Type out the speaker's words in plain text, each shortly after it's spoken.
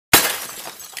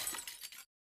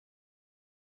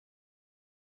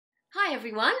Hi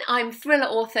everyone, I'm thriller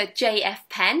author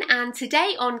j.f.penn, and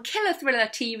today on Killer Thriller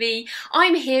TV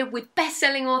I'm here with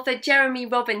best-selling author Jeremy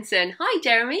Robinson. Hi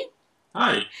Jeremy.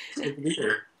 Hi, it's good to be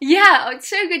here. Yeah, it's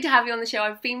so good to have you on the show.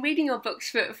 I've been reading your books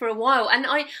for a while, and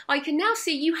I can now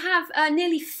see you have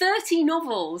nearly 30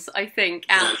 novels, I think,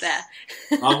 out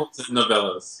there. Novels and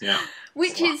novellas, yeah.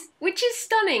 Which is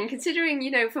stunning, considering,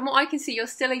 you know, from what I can see, you're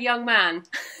still a young man.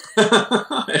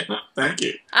 Thank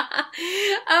you.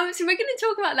 So we're going to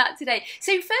talk about that today.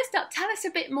 So first up, tell us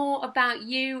a bit more about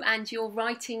you and your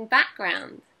writing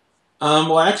background.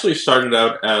 Well, I actually started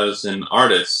out as an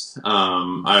artist.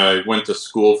 I went to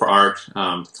school for art,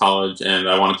 college, and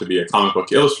I wanted to be a comic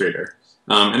book illustrator.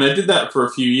 And I did that for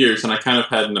a few years, and I kind of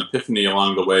had an epiphany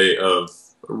along the way of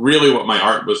really what my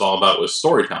art was all about was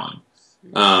storytelling.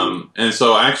 And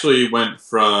so I actually went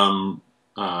from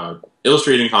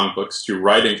illustrating comic books to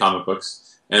writing comic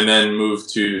books, and then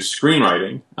moved to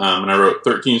screenwriting. And I wrote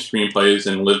 13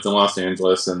 screenplays and lived in Los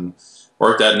Angeles and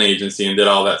worked at an agency and did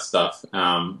all that stuff.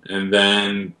 And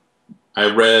then I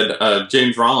read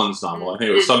James Rollins' novel, I think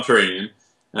it was Subterranean,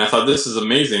 and I thought, this is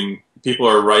amazing. People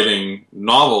are writing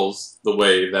novels the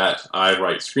way that I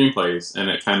write screenplays, and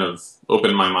it kind of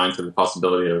opened my mind to the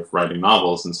possibility of writing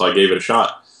novels, and so I gave it a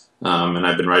shot. And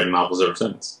I've been writing novels ever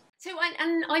since. So,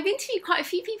 and I've interviewed quite a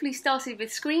few people who started with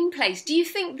screenplays. Do you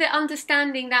think that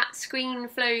understanding that screen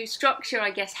flow structure, I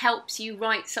guess, helps you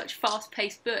write such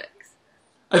fast-paced books?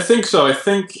 I think so. I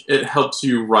think it helps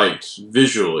you write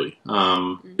visually,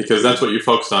 because that's what you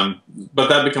focus on. But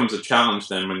that becomes a challenge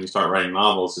then when you start writing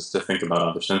novels, is to think about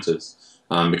other senses,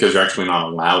 because you're actually not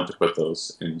allowed to put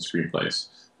those in screenplays,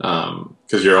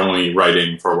 because you're only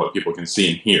writing for what people can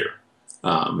see and hear.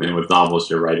 And with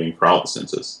novels, you're writing for all the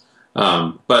senses.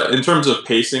 But in terms of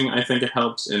pacing, I think it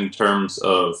helps. In terms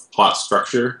of plot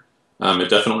structure, it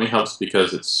definitely helps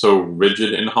because it's so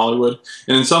rigid in Hollywood.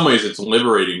 And in some ways, it's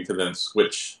liberating to then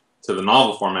switch to the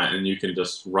novel format, and you can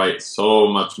just write so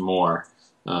much more,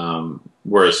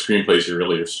 whereas screenplays, you're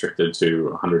really restricted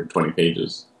to 120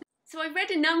 pages. So I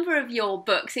read a number of your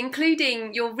books,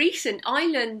 including your recent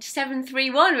Island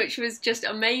 731, which was just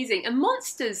amazing. And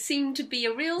monsters seem to be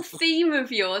a real theme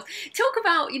of yours. Talk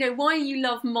about, you know, why you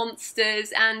love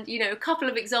monsters and, you know, a couple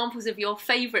of examples of your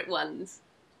favourite ones.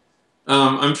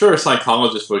 I'm sure a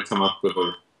psychologist would come up with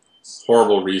a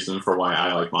horrible reason for why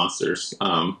I like monsters.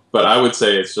 But I would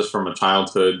say it's just from a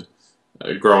childhood,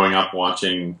 growing up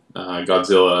watching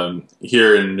Godzilla. And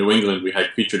here in New England, we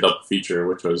had Creature Double Feature,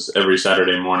 which was every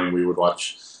Saturday morning we would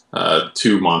watch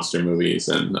 2 monster movies,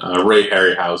 and Ray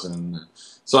Harryhausen.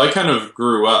 So I kind of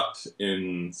grew up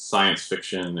in science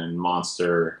fiction and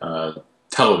monster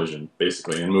television,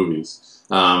 basically, and movies.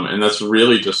 And that's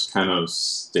really just kind of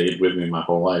stayed with me my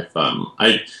whole life.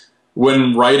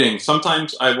 When writing,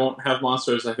 sometimes I won't have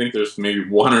monsters. I think there's maybe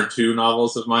 1 or 2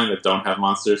 novels of mine that don't have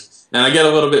monsters, and I get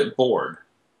a little bit bored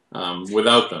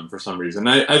without them for some reason.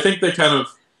 I think they kind of,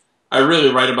 I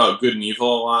really write about good and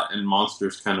evil a lot, and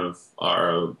monsters kind of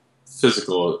are a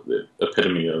physical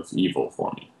epitome of evil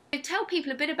for me. So tell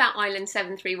people a bit about Island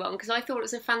 731, because I thought it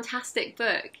was a fantastic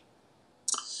book.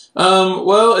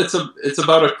 Well, it's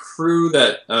about a crew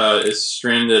that is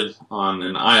stranded on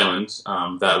an island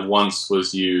that once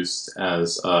was used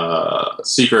as a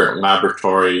secret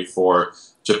laboratory for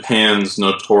Japan's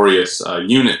notorious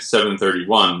Unit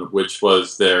 731, which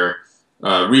was their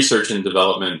research and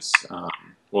development.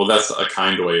 Well, that's a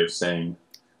kind way of saying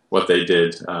what they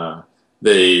did.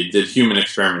 They did human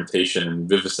experimentation and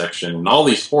vivisection and all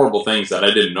these horrible things that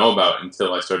I didn't know about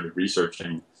until I started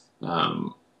researching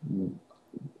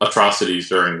atrocities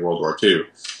during World War II.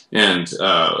 And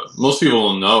most people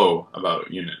will know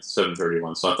about Unit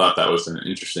 731, so I thought that was an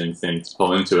interesting thing to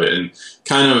pull into it. And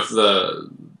kind of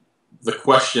the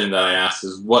question that I asked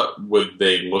is, what would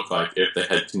they look like if they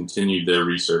had continued their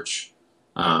research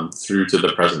through to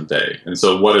the present day? And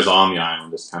so what is on the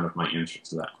island is kind of my answer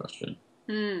to that question.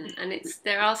 And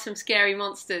there are some scary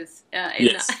monsters in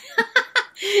yes. that.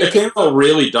 It came out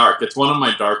really dark. It's one of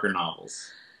my darker novels.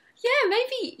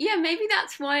 Yeah, maybe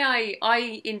that's why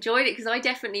I enjoyed it, because I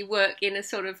definitely work in a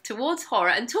sort of towards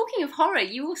horror. And talking of horror,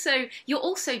 you're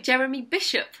also Jeremy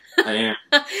Bishop. I am.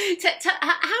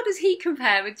 How does he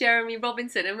compare with Jeremy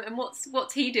Robinson, and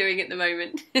what's he doing at the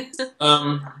moment?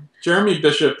 Jeremy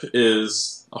Bishop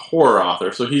is a horror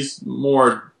author, so he's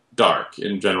more dark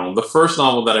in general. The first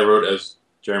novel that I wrote as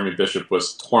Jeremy Bishop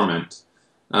was Torment,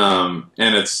 and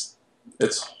it's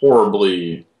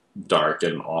horribly dark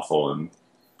and awful, and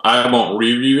I won't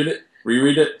reread it.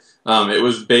 It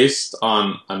was based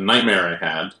on a nightmare I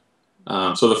had.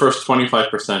 So the first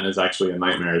 25% is actually a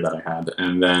nightmare that I had,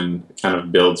 and then it kind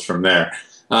of builds from there.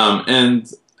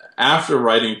 And after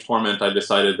writing Torment, I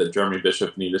decided that Jeremy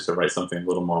Bishop needed to write something a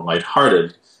little more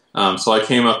lighthearted. So I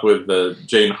came up with the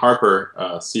Jane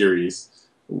Harper series.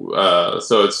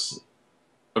 So it's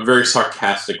a very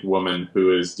sarcastic woman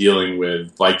who is dealing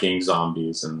with Viking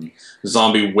zombies and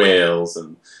zombie whales,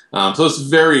 and so it's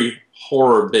very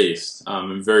horror-based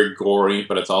and very gory,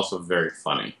 but it's also very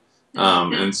funny.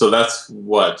 And so that's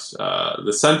what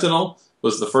the Sentinel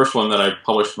was the first one that I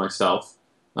published myself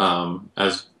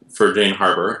as for Jane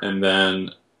Harper, and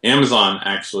then Amazon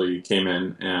actually came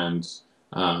in and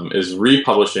is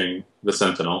republishing the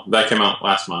Sentinel. That came out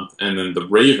last month, and then The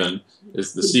Raven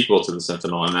is the sequel to the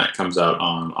Sentinel, and that comes out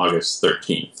on August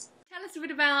 13th. Tell us a bit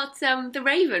about The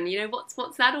Raven. You know,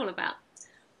 what's that all about?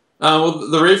 Well,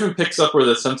 The Raven picks up where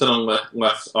the Sentinel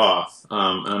left off,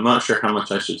 and I'm not sure how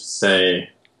much I should say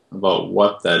about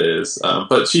what that is,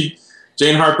 but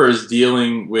Jane Harper is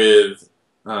dealing with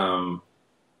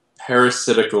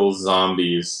parasitical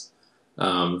zombies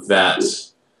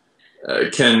that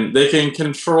can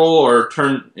control or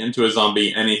turn into a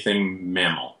zombie anything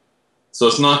mammal. So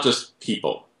it's not just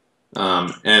people,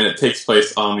 and it takes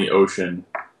place on the ocean.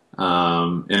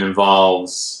 It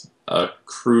involves a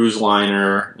cruise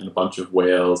liner and a bunch of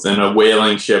whales and a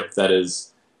whaling ship that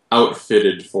is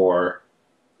outfitted for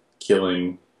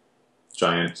killing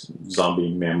giant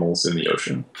zombie mammals in the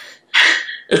ocean.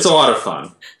 It's a lot of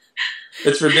fun.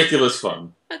 It's ridiculous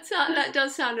fun. That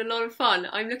does sound a lot of fun.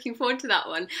 I'm looking forward to that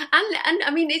one. And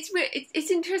I mean,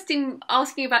 it's interesting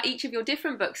asking about each of your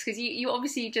different books, because you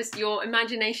obviously just, your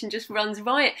imagination just runs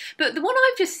riot. But the one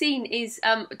I've just seen is,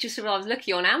 just when I was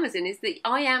looking on Amazon, is the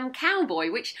I Am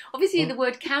Cowboy, which obviously the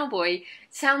word cowboy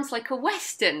sounds like a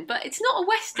Western, but it's not a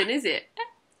Western, is it?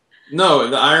 No,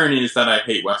 the irony is that I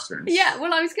hate Westerns. Yeah,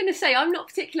 well, I was going to say, I'm not a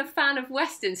particular fan of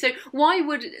Westerns, so why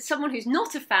would someone who's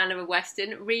not a fan of a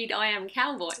Western read I Am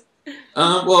Cowboy?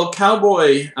 Well,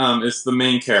 Cowboy is the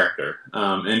main character,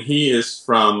 and he is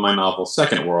from my novel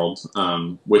Second World,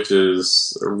 which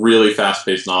is a really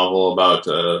fast-paced novel about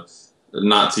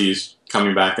Nazis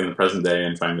coming back in the present day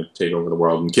and trying to take over the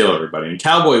world and kill everybody. And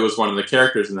Cowboy was one of the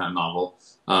characters in that novel.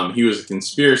 He was a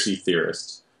conspiracy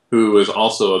theorist who was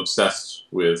also obsessed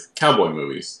with cowboy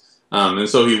movies. And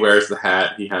so he wears the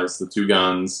hat, he has the two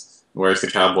guns, wears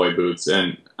the cowboy boots,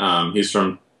 and he's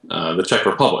from the Czech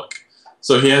Republic.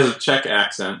 So he has a Czech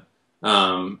accent,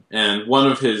 and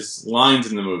one of his lines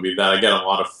in the movie that I get a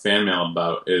lot of fan mail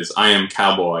about is, "I am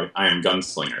cowboy, I am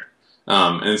gunslinger."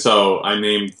 And so I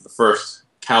named the first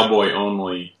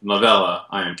cowboy-only novella,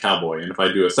 I Am Cowboy, and if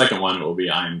I do a second one, it will be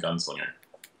I Am Gunslinger.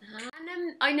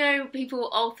 And I know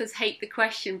authors hate the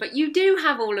question, but you do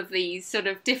have all of these sort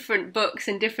of different books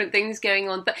and different things going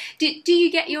on. But do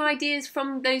you get your ideas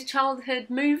from those childhood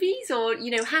movies, or, you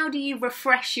know, how do you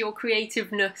refresh your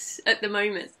creativeness at the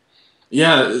moment?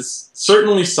 Yeah,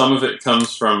 certainly some of it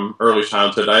comes from early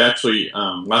childhood. I actually,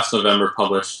 last November,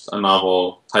 published a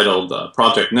novel titled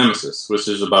Project Nemesis, which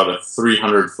is about a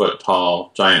 300-foot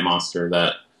tall giant monster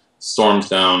that storms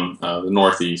down the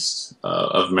northeast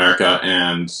of America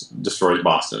and destroys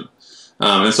Boston.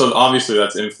 And so obviously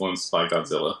that's influenced by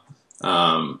Godzilla,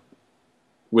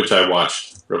 which I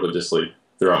watched religiously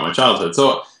throughout my childhood.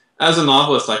 So as a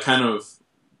novelist, I kind of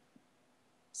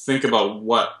think about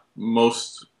what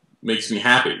most makes me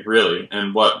happy, really,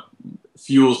 and what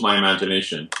fuels my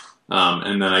imagination.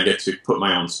 And then I get to put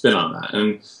my own spin on that.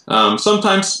 And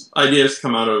sometimes ideas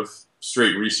come out of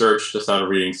straight research, just out of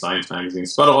reading science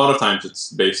magazines, but a lot of times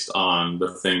it's based on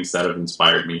the things that have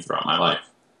inspired me throughout my life.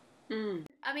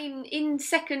 I mean, in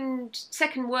Second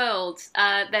World,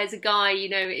 there's a guy, you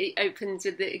know, it opens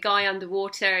with the guy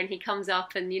underwater and he comes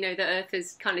up and, you know, the earth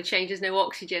has kind of changed, there's no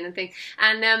oxygen and things.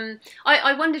 And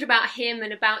I wondered about him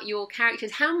and about your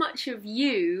characters. How much of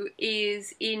you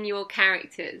is in your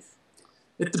characters?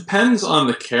 It depends on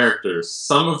the characters.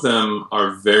 Some of them are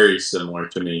very similar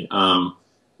to me.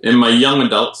 In my young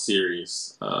adult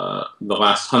series, The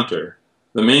Last Hunter,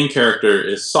 the main character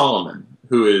is Solomon,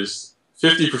 who is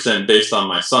 50% based on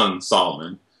my son,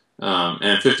 Solomon,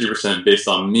 and 50% based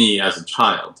on me as a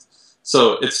child.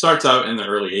 So it starts out in the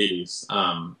early 80s,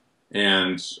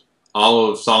 and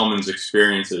all of Solomon's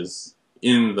experiences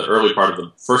in the early part of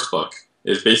the first book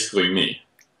is basically me.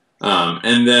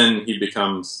 And then he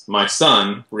becomes my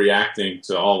son, reacting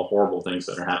to all the horrible things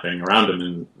that are happening around him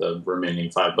in the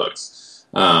remaining 5 books.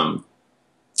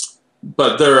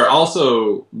 But there are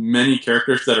also many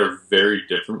characters that are very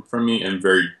different from me and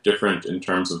very different in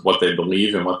terms of what they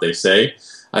believe and what they say.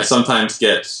 I sometimes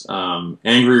get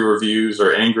angry reviews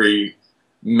or angry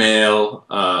mail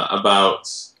about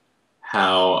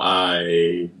how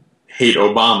I hate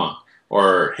Obama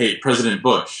or hate President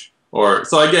Bush Or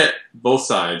so I get both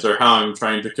sides, or how I'm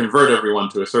trying to convert everyone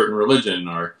to a certain religion,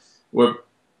 or what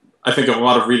I think a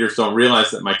lot of readers don't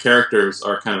realize that my characters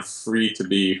are kind of free to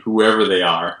be whoever they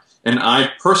are. And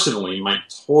I personally might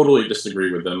totally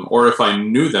disagree with them, or if I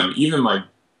knew them, even my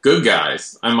good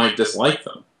guys, I might dislike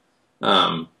them.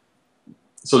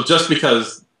 So just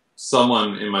because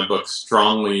someone in my book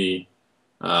strongly,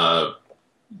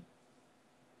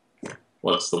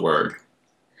 what's the word?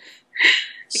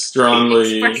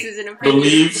 Strongly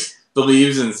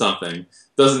believes in something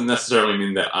doesn't necessarily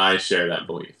mean that I share that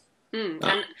belief.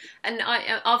 And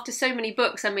after so many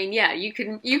books, I mean, yeah, you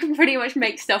can pretty much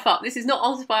make stuff up. This is not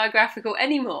autobiographical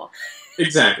anymore.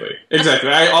 Exactly.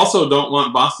 I also don't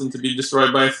want Boston to be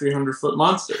destroyed by a 300-foot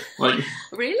monster. Like,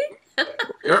 really?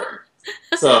 Yeah.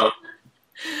 So.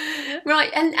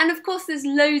 Right, and of course there's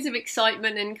loads of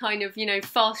excitement and kind of,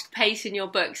 fast pace in your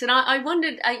books. And I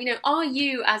wondered, are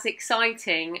you as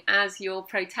exciting as your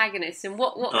protagonist? And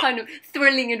what kind of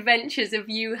thrilling adventures have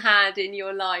you had in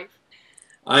your life?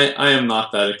 I am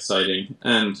not that exciting,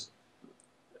 and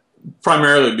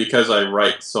primarily because I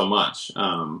write so much.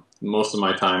 Most of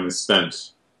my time is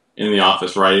spent in the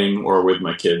office writing or with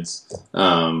my kids.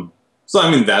 So,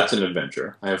 I mean, that's an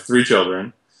adventure. I have 3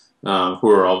 children. Who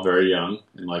are all very young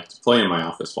and like to play in my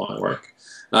office while I work.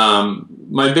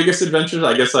 My biggest adventures,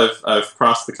 I guess I've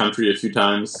crossed the country a few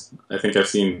times. I think I've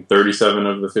seen 37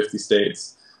 of the 50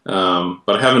 states. But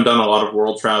I haven't done a lot of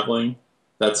world traveling.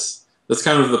 That's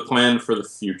kind of the plan for the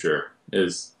future,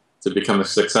 is to become a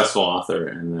successful author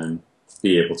and then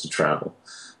be able to travel.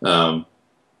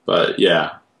 But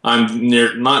yeah, I'm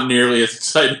not nearly as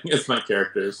exciting as my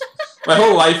characters. My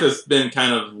whole life has been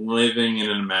kind of living in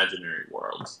an imaginary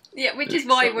world. Yeah, which is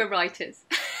why we're writers.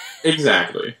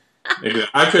 Exactly.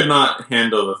 I could not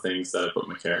handle the things that I put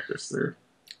my characters through.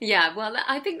 Yeah, well,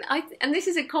 I think, and this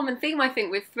is a common theme, I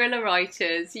think, with thriller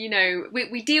writers.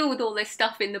 We deal with all this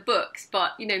stuff in the books,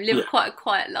 but, live quite a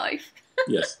quiet life.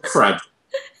 Yes, fragile.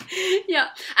 Yeah,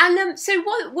 and so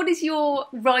what is your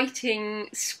writing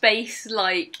space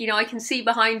like? I can see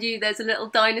behind you there's a little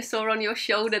dinosaur on your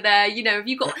shoulder there. Have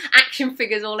you got action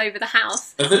figures all over the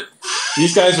house?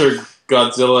 These guys are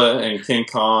Godzilla and King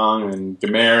Kong and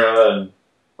Gamera and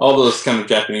all those kind of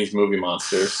Japanese movie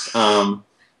monsters.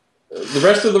 The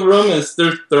rest of the room is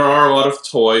there are a lot of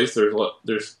toys.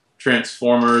 There's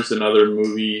Transformers and other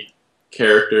movie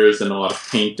characters and a lot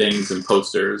of paintings and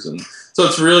posters, and so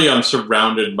it's really, I'm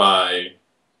surrounded by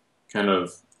kind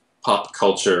of pop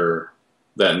culture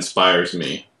that inspires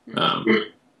me.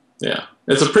 Yeah,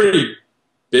 it's a pretty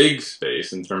big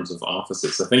space in terms of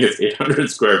offices. I think it's 800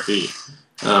 square feet,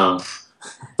 but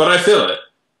I feel it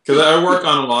because I work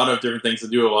on a lot of different things. I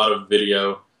do a lot of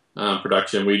video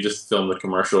production. We just filmed a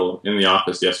commercial in the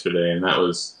office yesterday, and that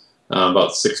was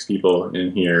about 6 people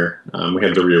in here. We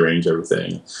had to rearrange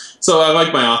everything. So I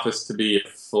like my office to be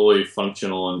fully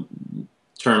functional in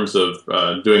terms of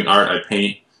doing art. I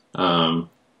paint a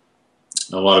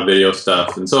lot of video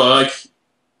stuff, and so I like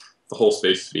the whole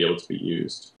space to be able to be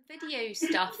used. Video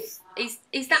stuff,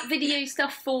 is that video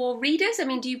stuff for readers? I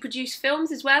mean, do you produce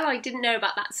films as well? I didn't know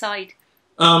about that side.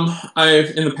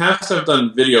 In the past I've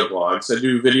done video blogs. I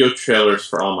do video trailers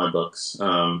for all my books,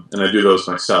 and I do those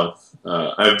myself.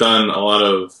 I've done a lot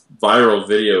of viral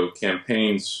video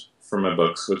campaigns for my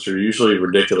books, which are usually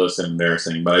ridiculous and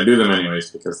embarrassing, but I do them anyways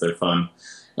because they're fun.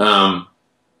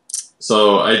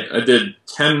 So I did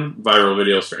 10 viral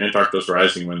videos for Antarctic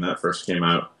Rising when that first came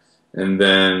out, and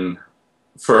then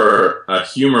for a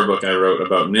humor book I wrote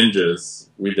about ninjas,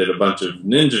 we did a bunch of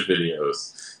ninja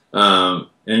videos.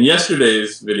 And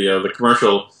yesterday's video, the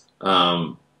commercial,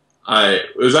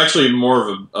 it was actually more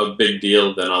of a big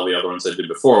deal than all the other ones I did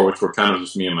before, which were kind of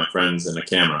just me and my friends and a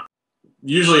camera.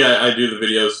 Usually I do the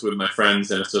videos with my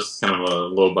friends, and it's just kind of a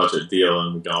low-budget deal,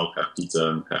 and we can all have pizza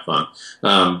and have fun.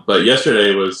 But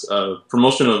yesterday was a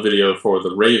promotional video for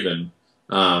The Raven,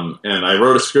 and I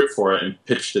wrote a script for it and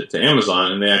pitched it to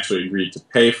Amazon, and they actually agreed to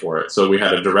pay for it. So we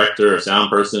had a director, a sound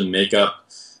person, makeup,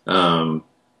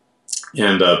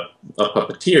 and a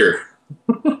puppeteer.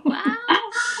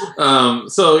 Wow.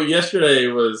 So yesterday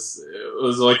was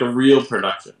like a real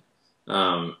production.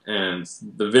 And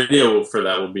the video for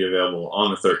that will be available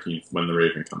on the 13th when The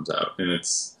Raven comes out. And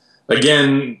it's,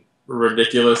 again,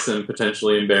 ridiculous and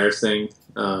potentially embarrassing.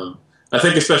 I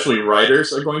think especially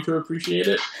writers are going to appreciate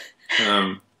it.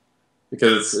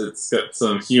 Because it's got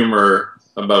some humor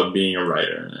about being a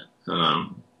writer in it.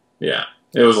 Yeah,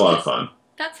 it was a lot of fun.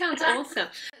 That sounds awesome.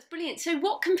 That's brilliant. So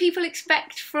what can people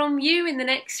expect from you in the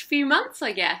next few months,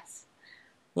 I guess?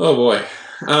 Oh boy.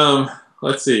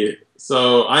 Let's see.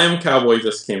 So I Am Cowboy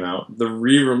just came out. The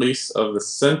re-release of The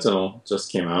Sentinel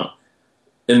just came out.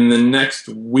 In the next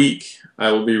week,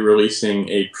 I will be releasing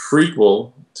a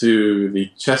prequel to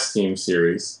the chess team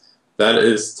series. That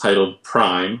is titled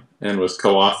Prime and was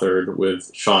co-authored with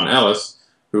Sean Ellis,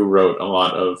 who wrote a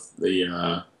lot of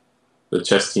the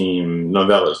chess team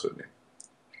novellas with me.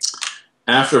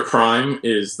 After Prime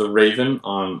is The Raven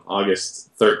on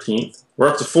August 13th. We're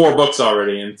up to 4 books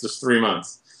already in just 3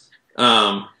 months.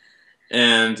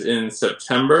 And in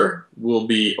September will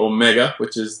be Omega,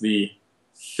 which is the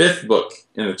 5th book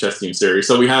in the chess team series.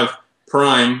 So we have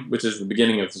Prime, which is the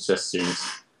beginning of the chess series,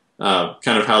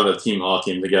 kind of how the team all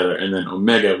came together, and then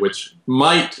Omega, which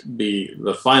might be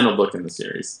the final book in the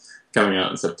series, coming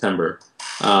out in September.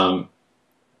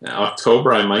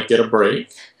 October, I might get a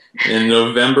break. In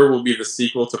November will be the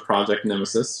sequel to Project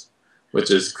Nemesis,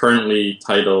 which is currently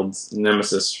titled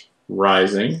Nemesis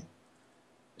Rising.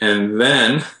 And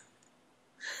then,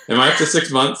 am I up to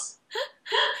 6 months?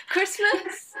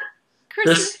 Christmas.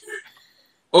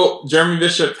 Oh, Jeremy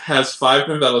Bishop has 5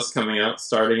 novellas coming out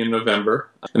starting in November.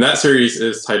 And that series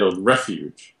is titled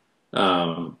Refuge.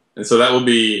 And so that will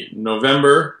be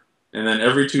November, and then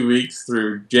every 2 weeks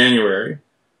through January.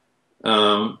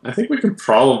 I think we can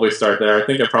probably start there. I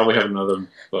think I probably have another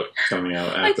book coming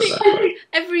out after that.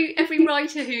 Every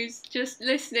writer who's just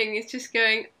listening is just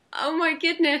going, oh my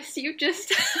goodness, you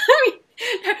just...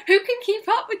 Who can keep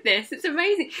up with this? It's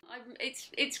amazing.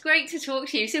 It's great to talk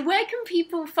to you. So where can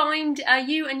people find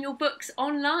you and your books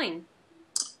online?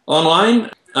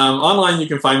 Online? Online you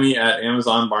can find me at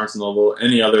Amazon, Barnes & Noble,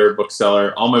 any other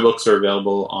bookseller. All my books are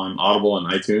available on Audible and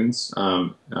iTunes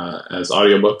as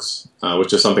audiobooks,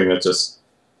 which is something that just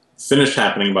finished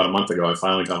happening about a month ago. I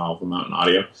finally got all of them out in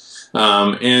audio.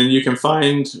 And you can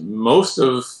find most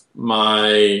of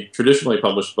my traditionally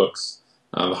published books,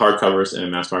 the hardcovers and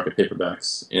mass market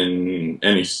paperbacks, in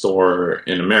any store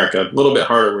in America. A little bit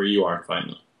harder where you are to find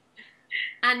them.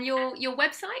 And your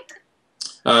website?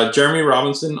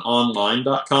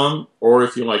 JeremyRobinsonOnline.com, or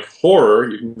if you like horror,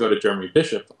 you can go to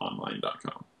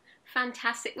JeremyBishopOnline.com.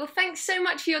 Fantastic. Well, thanks so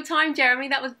much for your time, Jeremy.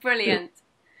 That was brilliant.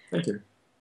 Thank you.